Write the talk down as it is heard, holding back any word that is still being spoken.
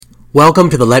Welcome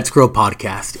to the Let's Grow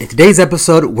podcast. In today's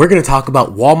episode, we're going to talk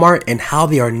about Walmart and how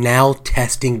they are now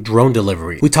testing drone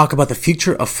delivery. We talk about the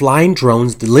future of flying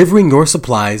drones delivering your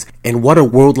supplies and what a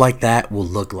world like that will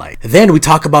look like. Then we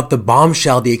talk about the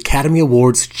bombshell the Academy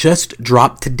Awards just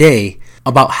dropped today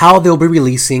about how they'll be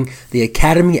releasing the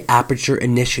Academy Aperture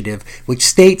Initiative, which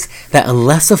states that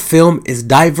unless a film is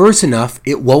diverse enough,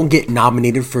 it won't get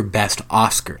nominated for Best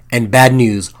Oscar. And bad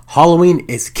news, Halloween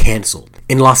is canceled,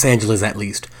 in Los Angeles at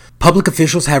least. Public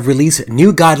officials have released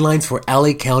new guidelines for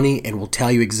LA County and will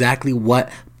tell you exactly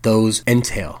what those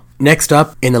entail. Next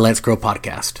up in the Let's Grow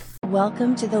podcast.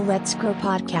 Welcome to the Let's Grow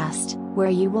podcast, where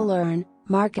you will learn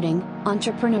marketing,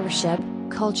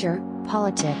 entrepreneurship, culture,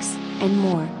 politics, and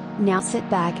more. Now sit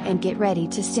back and get ready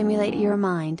to stimulate your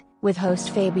mind with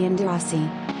host Fabian Derossi.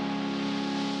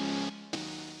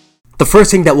 The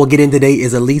first thing that we'll get in today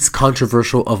is the least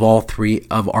controversial of all three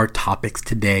of our topics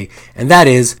today, and that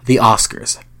is the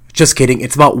Oscars. Just kidding,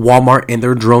 it's about Walmart and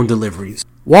their drone deliveries.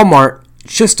 Walmart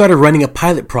just started running a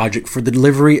pilot project for the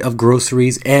delivery of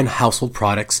groceries and household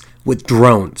products with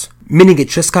drones, meaning it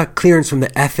just got clearance from the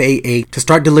FAA to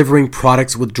start delivering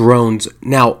products with drones.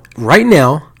 Now, right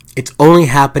now, it's only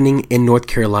happening in North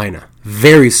Carolina.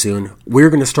 Very soon, we're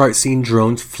going to start seeing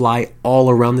drones fly all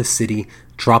around the city,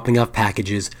 dropping off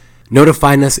packages,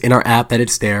 notifying us in our app that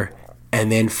it's there, and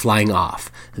then flying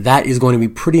off. That is going to be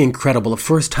pretty incredible. The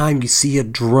first time you see a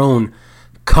drone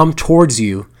come towards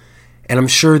you, and I'm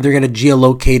sure they're going to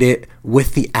geolocate it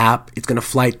with the app. It's going to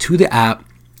fly to the app,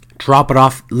 drop it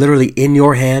off literally in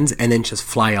your hands, and then just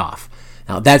fly off.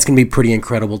 Now, that's going to be pretty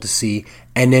incredible to see.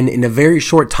 And then in a very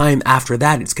short time after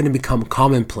that, it's going to become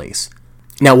commonplace.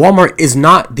 Now, Walmart is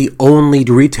not the only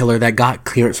retailer that got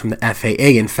clearance from the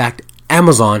FAA. In fact,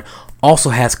 Amazon also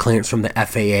has clearance from the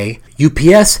FAA.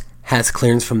 UPS has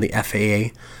clearance from the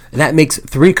FAA. And that makes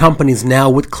 3 companies now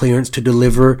with clearance to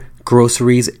deliver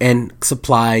groceries and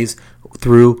supplies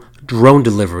through drone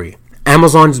delivery.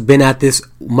 Amazon's been at this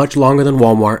much longer than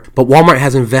Walmart, but Walmart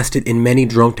has invested in many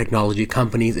drone technology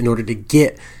companies in order to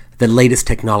get the latest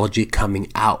technology coming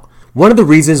out. One of the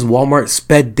reasons Walmart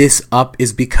sped this up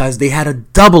is because they had a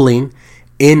doubling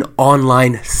in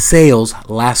online sales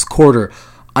last quarter.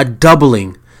 A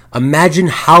doubling. Imagine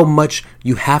how much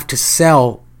you have to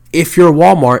sell if you're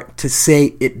Walmart to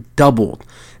say it doubled.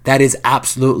 That is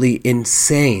absolutely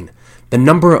insane. The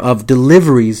number of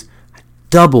deliveries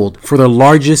doubled for the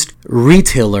largest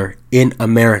retailer in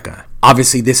America.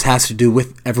 Obviously, this has to do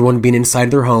with everyone being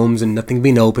inside their homes and nothing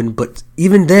being open, but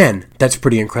even then, that's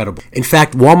pretty incredible. In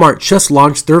fact, Walmart just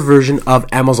launched their version of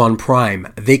Amazon Prime.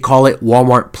 They call it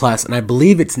Walmart Plus, and I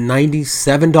believe it's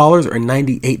 $97 or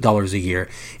 $98 a year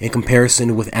in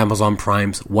comparison with Amazon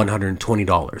Prime's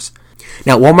 $120.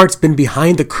 Now, Walmart's been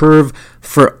behind the curve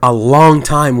for a long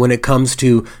time when it comes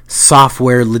to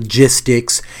software,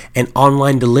 logistics, and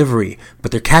online delivery,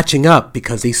 but they're catching up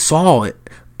because they saw it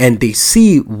and they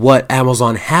see what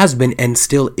Amazon has been and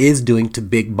still is doing to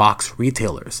big box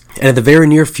retailers. And in the very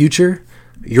near future,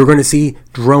 you're going to see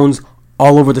drones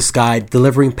all over the sky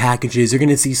delivering packages. You're going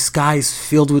to see skies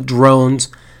filled with drones.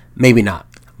 Maybe not.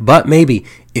 But maybe,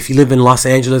 if you live in Los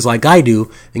Angeles like I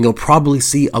do, then you'll probably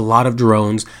see a lot of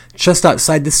drones just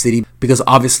outside the city because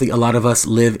obviously a lot of us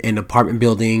live in apartment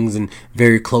buildings and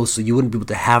very close, so you wouldn't be able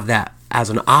to have that as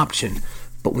an option.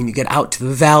 But when you get out to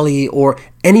the valley or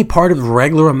any part of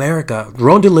regular America,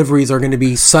 drone deliveries are going to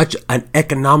be such an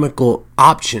economical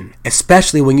option,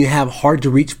 especially when you have hard to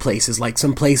reach places like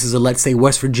some places of, let's say,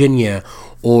 West Virginia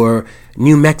or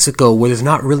New Mexico where there's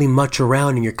not really much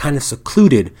around and you're kind of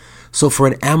secluded. So for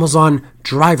an Amazon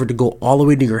driver to go all the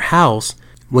way to your house,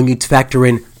 when you factor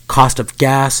in cost of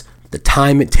gas, the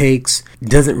time it takes,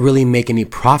 doesn't really make any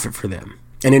profit for them.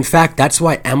 And in fact, that's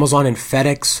why Amazon and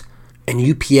FedEx and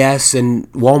UPS and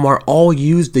Walmart all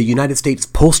use the United States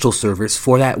Postal Service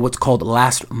for that what's called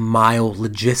last mile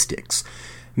logistics.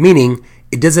 Meaning,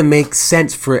 it doesn't make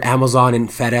sense for Amazon and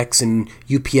FedEx and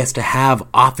UPS to have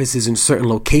offices in certain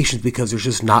locations because there's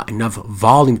just not enough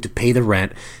volume to pay the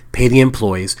rent, pay the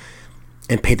employees,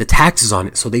 and pay the taxes on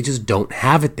it, so they just don't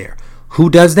have it there. Who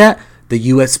does that? The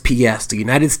USPS, the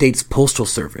United States Postal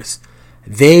Service.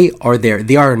 They are there.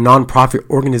 They are a nonprofit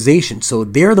organization, so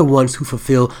they're the ones who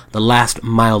fulfill the last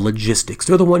mile logistics.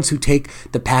 They're the ones who take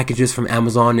the packages from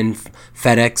Amazon and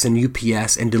FedEx and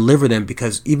UPS and deliver them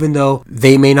because even though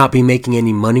they may not be making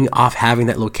any money off having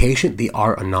that location, they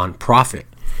are a nonprofit.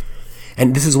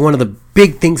 And this is one of the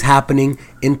big things happening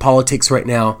in politics right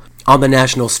now on the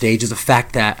national stage is the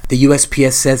fact that the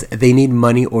USPS says they need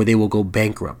money or they will go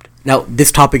bankrupt. Now,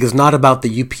 this topic is not about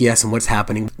the UPS and what's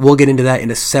happening. We'll get into that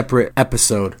in a separate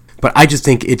episode. But I just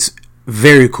think it's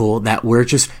very cool that we're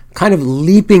just kind of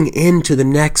leaping into the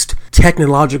next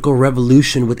technological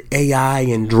revolution with AI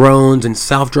and drones and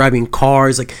self-driving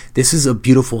cars. Like, this is a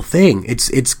beautiful thing.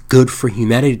 It's good for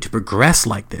humanity to progress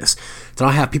like this. To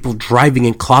not have people driving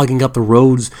and clogging up the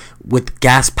roads with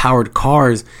gas-powered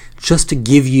cars just to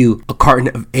give you a carton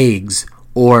of eggs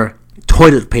or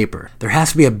toilet paper. There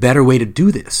has to be a better way to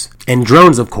do this. And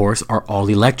drones, of course, are all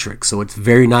electric. So it's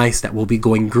very nice that we'll be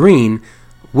going green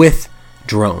with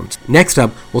drones. Next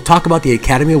up, we'll talk about the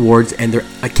Academy Awards and their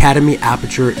Academy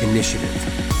Aperture Initiative.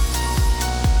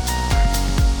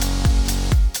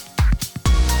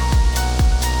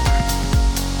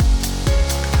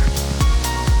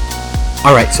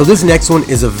 Alright, so this next one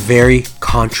is a very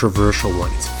controversial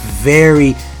one. It's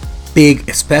very big,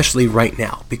 especially right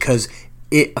now, because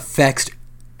it affects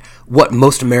what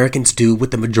most Americans do with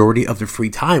the majority of their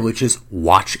free time, which is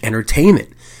watch entertainment.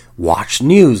 Watch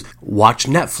news, watch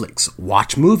Netflix,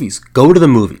 watch movies, go to the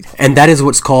movies. And that is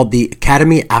what's called the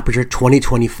Academy Aperture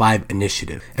 2025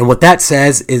 Initiative. And what that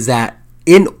says is that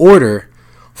in order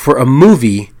for a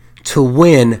movie to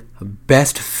win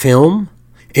Best Film,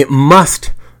 it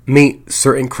must meet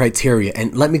certain criteria.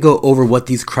 And let me go over what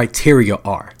these criteria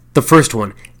are. The first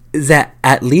one is that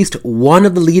at least one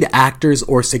of the lead actors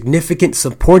or significant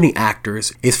supporting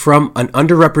actors is from an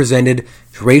underrepresented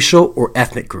racial or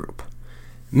ethnic group.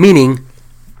 Meaning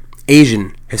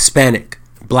Asian, Hispanic,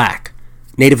 Black,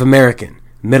 Native American,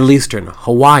 Middle Eastern,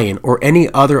 Hawaiian, or any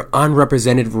other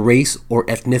unrepresented race or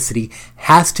ethnicity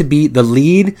has to be the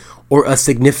lead or a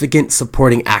significant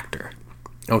supporting actor.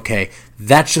 Okay,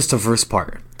 that's just the first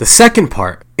part. The second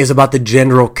part is about the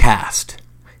general cast.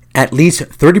 At least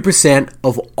 30%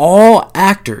 of all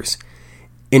actors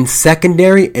in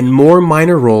secondary and more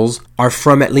minor roles are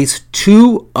from at least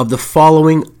two of the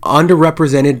following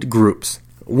underrepresented groups: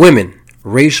 women,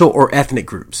 racial or ethnic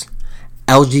groups,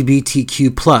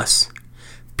 LGBTQ+,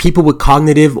 people with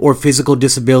cognitive or physical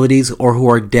disabilities or who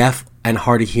are deaf and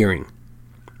hard of hearing.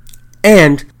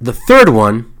 And the third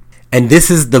one, and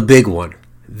this is the big one,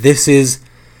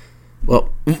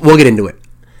 we'll get into it.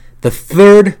 The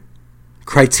third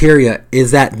criteria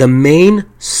is that the main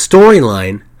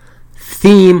storyline,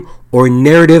 theme, or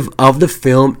narrative of the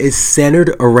film is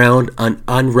centered around an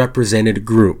unrepresented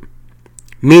group.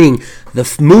 Meaning the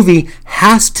movie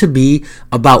has to be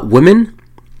about women,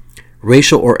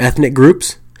 racial or ethnic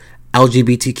groups,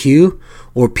 LGBTQ,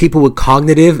 or people with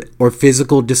cognitive or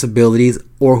physical disabilities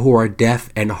or who are deaf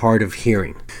and hard of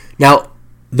hearing. Now,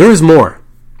 there's more.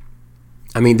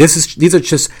 I mean, these are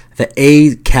just the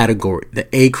A category, the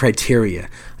A criteria.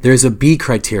 There's a B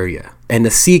criteria and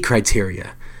a C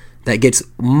criteria that gets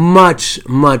much,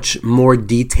 much more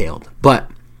detailed. But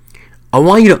I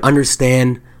want you to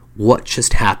understand what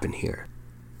just happened here.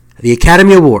 The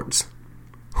Academy Awards,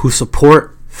 who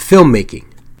support filmmaking,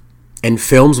 and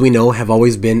films we know have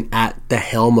always been at the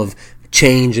helm of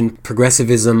change and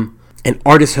progressivism, and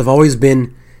artists have always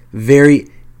been very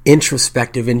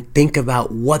introspective and think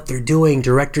about what they're doing.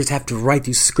 Directors have to write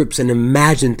these scripts and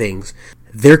imagine things.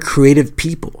 They're creative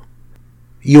people.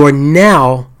 You are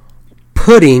now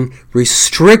putting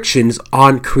restrictions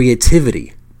on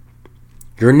creativity.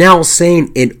 You're now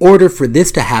saying, in order for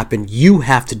this to happen, you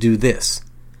have to do this.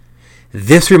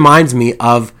 This reminds me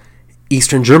of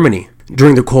Eastern Germany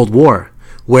during the Cold War,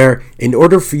 where in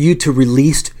order for you to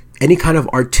release any kind of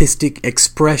artistic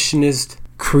expressionist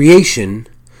creation,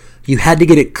 you had to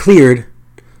get it cleared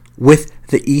with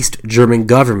the East German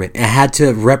government. It had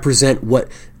to represent what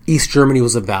East Germany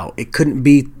was about. It couldn't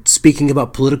be speaking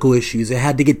about political issues. It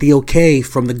had to get the okay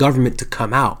from the government to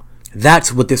come out.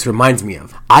 That's what this reminds me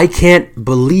of. I can't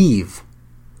believe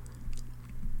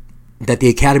that the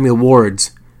Academy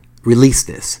Awards released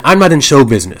this. I'm not in show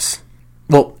business.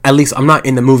 Well, at least I'm not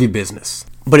in the movie business.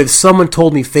 But if someone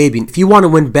told me, Fabian, if you want to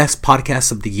win Best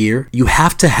Podcast of the Year, you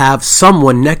have to have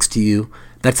someone next to you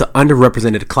that's an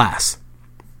underrepresented class.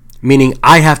 Meaning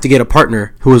I have to get a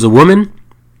partner who is a woman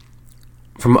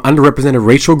from an underrepresented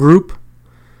racial group,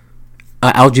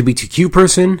 an LGBTQ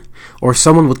person, or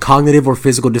someone with cognitive or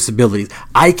physical disabilities.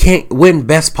 I can't win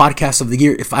Best Podcast of the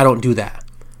Year if I don't do that.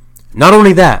 Not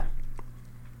only that,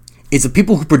 it's the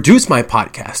people who produce my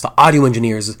podcast, the audio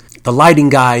engineers, the lighting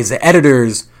guys, the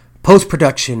editors,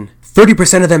 post-production.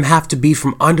 30% of them have to be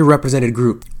from underrepresented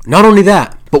group. Not only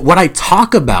that, but what I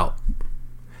talk about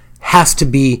has to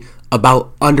be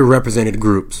about underrepresented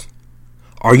groups.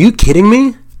 Are you kidding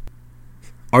me?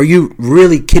 Are you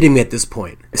really kidding me at this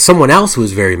point? Someone else who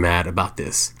is very mad about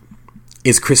this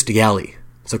is Kirstie Alley.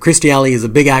 So Kirstie Alley is a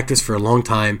big actress for a long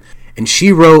time, and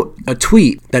she wrote a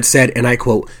tweet that said, and I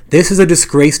quote, "This is a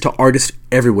disgrace to artists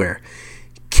everywhere.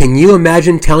 Can you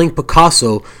imagine telling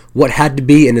Picasso what had to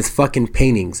be in his fucking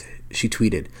paintings? She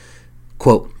tweeted.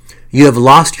 Quote, you have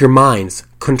lost your minds.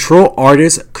 Control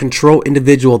artists, control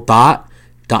individual thought, ...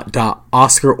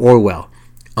 Oscar Orwell,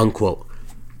 unquote.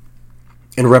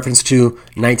 In reference to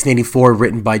 1984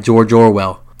 written by George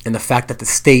Orwell and the fact that the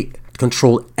state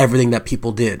controlled everything that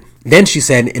people did. Then she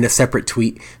said in a separate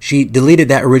tweet, she deleted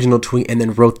that original tweet and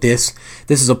then wrote this.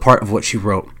 This is a part of what she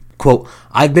wrote. Quote,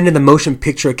 I've been in the Motion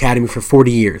Picture Academy for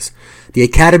 40 years. The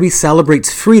Academy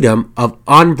celebrates freedom of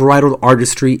unbridled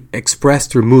artistry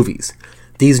expressed through movies.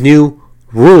 These new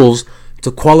rules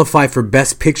to qualify for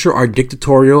Best Picture are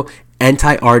dictatorial,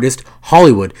 anti-artist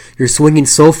Hollywood. You're swinging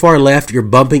so far left, you're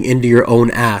bumping into your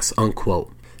own ass,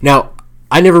 unquote. Now,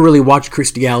 I never really watched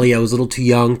Kirstie Alley. I was a little too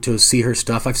young to see her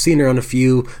stuff. I've seen her on a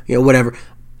few, whatever.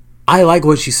 I like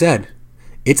what she said.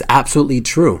 It's absolutely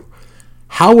true.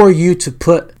 How are you to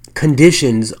put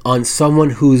conditions on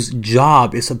someone whose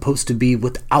job is supposed to be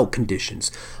without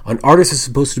conditions? An artist is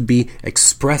supposed to be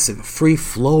expressive,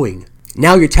 free-flowing.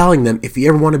 Now you're telling them, if you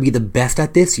ever want to be the best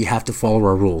at this, you have to follow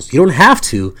our rules. You don't have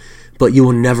to, but you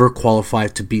will never qualify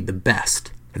to be the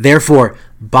best. Therefore,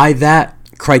 by that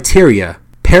criteria,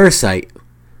 Parasite,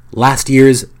 last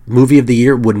year's movie of the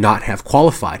year, would not have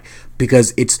qualified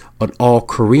because it's an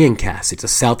all-Korean cast. It's a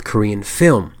South Korean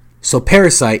film. So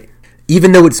Parasite,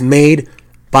 even though it's made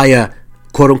by a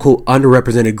quote-unquote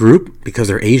underrepresented group because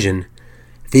they're Asian,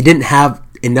 they didn't have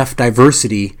enough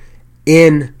diversity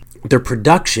in their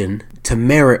production to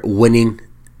merit winning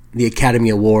the Academy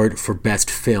Award for Best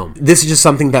Film. This is just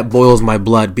something that boils my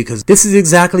blood because this is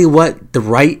exactly what the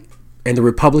right and the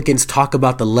Republicans talk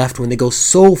about the left when they go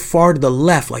so far to the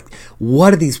left. Like,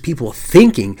 what are these people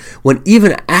thinking when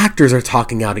even actors are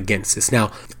talking out against this?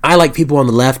 Now, I like people on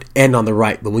the left and on the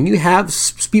right, but when you have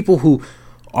people who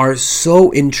are so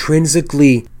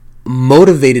intrinsically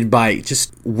motivated by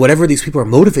just whatever these people are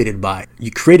motivated by,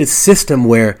 you create a system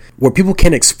where people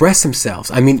can't express themselves.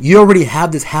 I mean, you already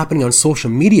have this happening on social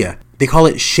media. They call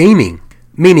it shaming,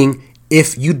 meaning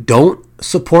if you don't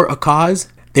support a cause,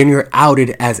 then you're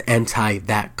outed as anti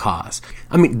that cause.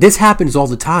 I mean, this happens all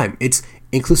the time. It's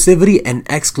inclusivity and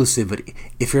exclusivity.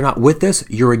 If you're not with us,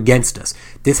 you're against us.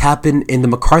 This happened in the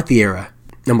McCarthy era.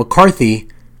 Now, McCarthy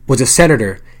was a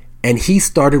senator, and he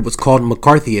started what's called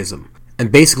McCarthyism.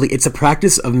 And basically, it's a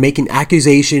practice of making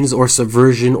accusations or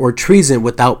subversion or treason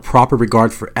without proper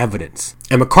regard for evidence.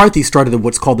 And McCarthy started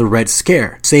what's called the Red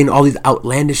Scare, saying all these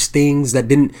outlandish things that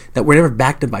were never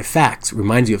backed up by facts.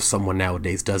 Reminds you of someone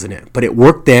nowadays, doesn't it? But it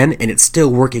worked then, and it's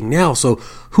still working now. So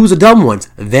who's the dumb ones?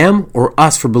 Them or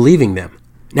us for believing them?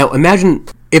 Now imagine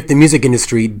if the music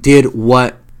industry did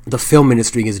what the film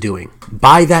industry is doing.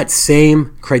 By that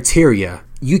same criteria,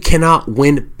 you cannot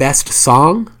win Best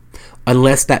Song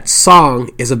unless that song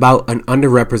is about an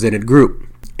underrepresented group.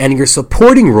 And your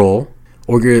supporting role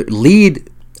or your lead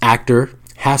actor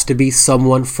has to be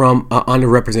someone from an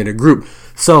underrepresented group.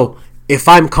 So if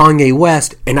I'm Kanye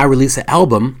West and I release an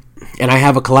album and I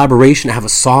have a collaboration, I have a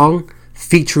song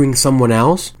featuring someone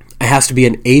else, it has to be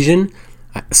an Asian,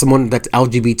 someone that's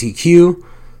LGBTQ,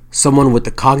 someone with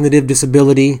a cognitive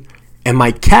disability, and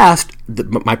my cast,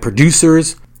 my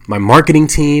producers, my marketing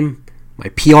team, my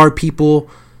PR people,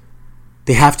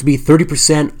 they have to be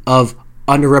 30% of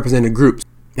underrepresented groups.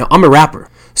 Now, I'm a rapper,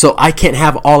 so I can't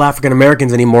have all African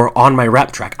Americans anymore on my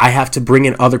rap track. I have to bring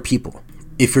in other people.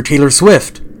 If you're Taylor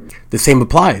Swift, the same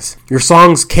applies. Your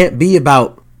songs can't be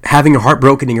about having your heart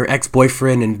broken and your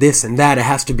ex-boyfriend and this and that. It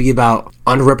has to be about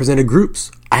underrepresented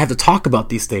groups. I have to talk about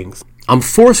these things. I'm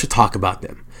forced to talk about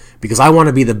them because I want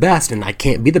to be the best, and I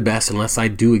can't be the best unless I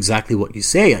do exactly what you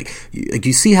say. Like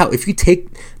you see how if you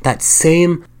take that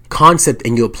same concept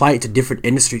and you apply it to different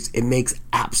industries, it makes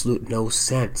absolute no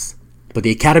sense. But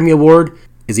the Academy Award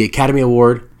is the Academy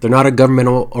Award. They're not a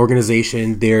governmental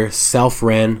organization. They're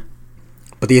self-ran,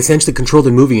 but they essentially control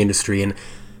the movie industry. And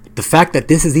the fact that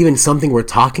this is even something we're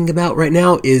talking about right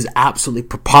now is absolutely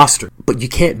preposterous. But you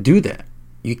can't do that.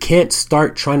 You can't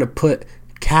start trying to put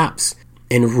caps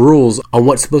and rules on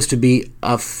what's supposed to be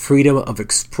a freedom of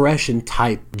expression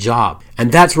type job. And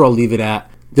that's where I'll leave it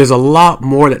at. There's a lot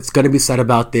more that's going to be said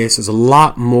about this. There's a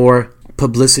lot more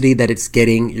publicity that it's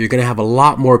getting. You're going to have a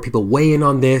lot more people weigh in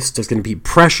on this. There's going to be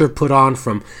pressure put on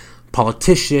from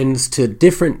politicians to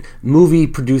different movie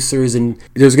producers. And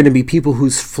there's going to be people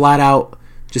who's flat out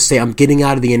just say, I'm getting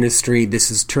out of the industry.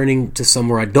 This is turning to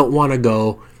somewhere I don't want to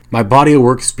go. My body of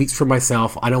work speaks for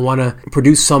myself. I don't want to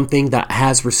produce something that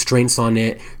has restraints on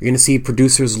it. You're going to see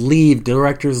producers leave,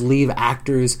 directors leave,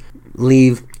 actors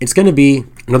leave. It's going to be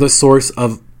another source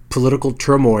of political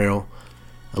turmoil.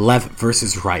 left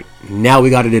versus right. Now we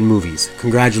got it in movies.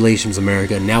 Congratulations,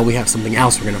 America. Now we have something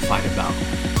else we're going to fight about.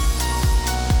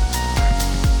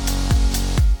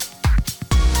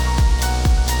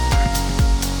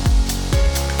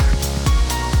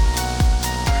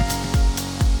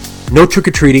 No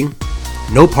trick-or-treating,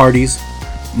 no parties,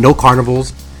 no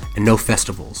carnivals, and no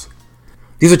festivals.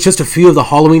 These are just a few of the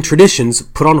Halloween traditions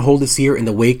put on hold this year in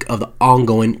the wake of the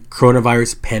ongoing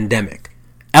coronavirus pandemic.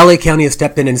 LA County has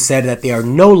stepped in and said that they are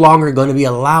no longer going to be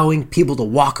allowing people to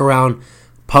walk around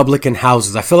public and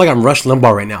houses. I feel like I'm Rush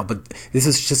Limbaugh right now, but this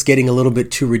is just getting a little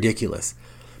bit too ridiculous.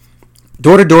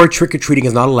 Door-to-door trick-or-treating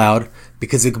is not allowed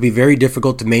because it could be very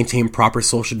difficult to maintain proper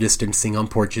social distancing on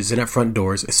porches and at front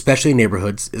doors, especially in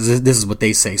neighborhoods. This is what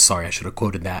they say. Sorry, I should have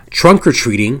quoted that.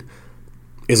 Trunk-or-treating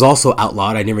is also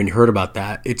outlawed. I never even heard about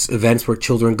that. It's events where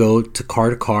children go to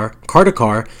car to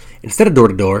car, instead of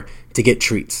door-to-door to get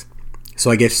treats.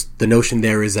 So I guess the notion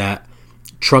there is that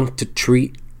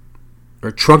trunk-or-treating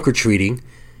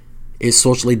is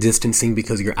socially distancing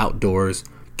because you're outdoors.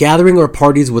 Gathering or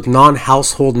parties with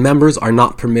non-household members are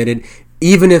not permitted,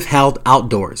 even if held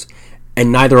outdoors,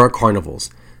 and neither are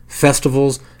carnivals,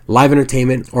 festivals, live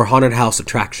entertainment, or haunted house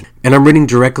attraction. And I'm reading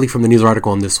directly from the news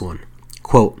article on this one.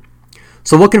 Quote,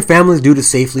 "So what can families do to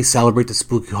safely celebrate the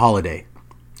spooky holiday?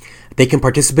 They can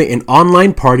participate in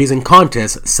online parties and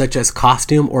contests such as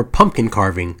costume or pumpkin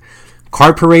carving,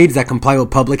 car parades that comply with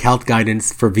public health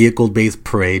guidance for vehicle-based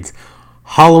parades,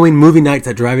 Halloween movie nights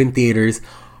at drive-in theaters,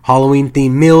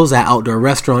 Halloween-themed meals at outdoor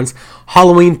restaurants,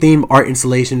 Halloween-themed art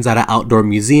installations at an outdoor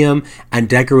museum, and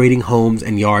decorating homes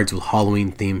and yards with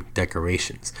Halloween-themed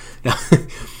decorations." Now,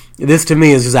 this to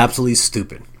me is just absolutely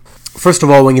stupid. First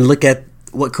of all, when you look at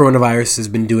what coronavirus has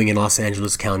been doing in Los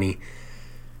Angeles County,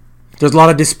 there's a lot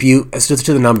of dispute as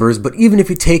to the numbers, but even if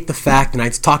you take the fact, and I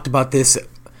talked about this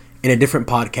in a different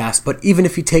podcast, but even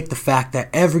if you take the fact that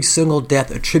every single death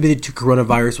attributed to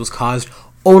coronavirus was caused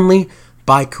only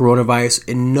by coronavirus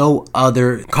and no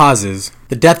other causes,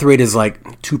 the death rate is like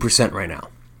 2% right now.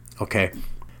 Okay?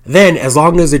 Then, as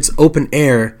long as it's open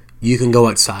air, you can go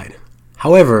outside.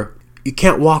 However, you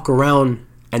can't walk around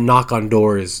and knock on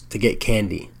doors to get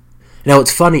candy. Now,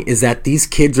 what's funny is that these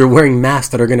kids are wearing masks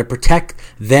that are going to protect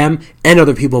them and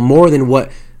other people more than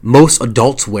what most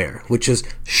adults wear, which is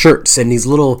shirts and these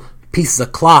little pieces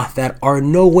of cloth that are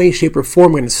in no way, shape, or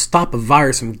form going to stop a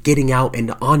virus from getting out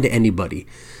and onto anybody.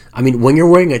 I mean, when you're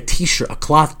wearing a t-shirt, a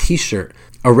cloth t-shirt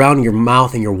around your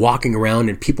mouth and you're walking around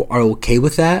and people are okay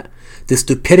with that, the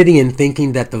stupidity in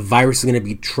thinking that the virus is going to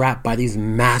be trapped by these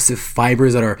massive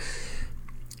fibers that are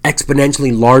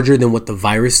exponentially larger than what the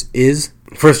virus is,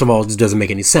 first of all, it just doesn't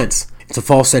make any sense. It's a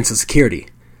false sense of security.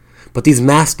 But these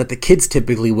masks that the kids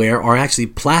typically wear are actually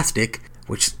plastic,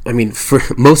 which, I mean, for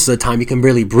most of the time you can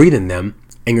barely breathe in them,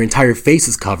 and your entire face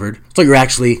is covered. So you're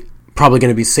actually probably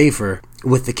going to be safer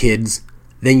with the kids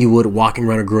than you would walking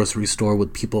around a grocery store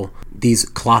with people, these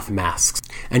cloth masks.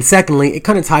 And secondly, it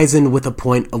kind of ties in with a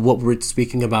point of what we were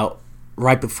speaking about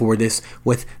right before this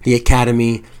with the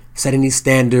academy setting these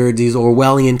standards, these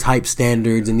Orwellian type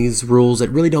standards and these rules that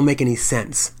really don't make any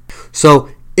sense. So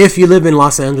if you live in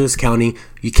Los Angeles County,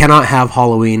 you cannot have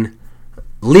Halloween.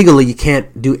 Legally, you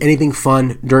can't do anything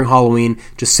fun during Halloween.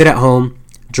 Just sit at home,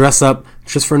 dress up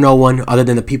just for no one other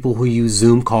than the people who you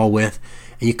Zoom call with,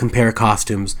 and you compare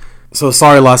costumes. So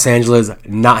sorry, Los Angeles,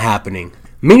 not happening.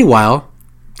 Meanwhile,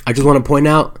 I just want to point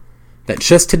out that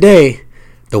just today,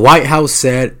 the White House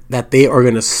said that they are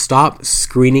going to stop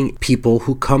screening people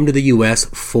who come to the U.S.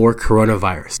 for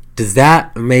coronavirus. Does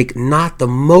that make not the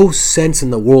most sense in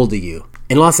the world to you?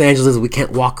 In Los Angeles, we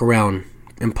can't walk around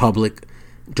in public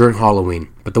during Halloween,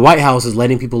 but the White House is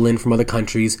letting people in from other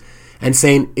countries and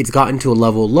saying it's gotten to a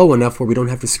level low enough where we don't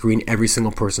have to screen every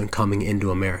single person coming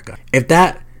into America. If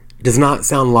that does not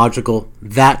sound logical,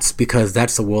 that's because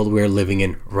that's the world we're living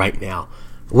in right now.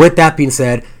 With that being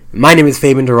said, my name is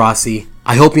Fabian DeRossi.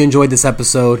 I hope you enjoyed this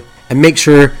episode, and make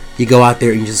sure you go out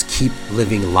there and just keep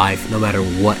living life no matter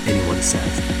what anyone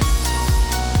says.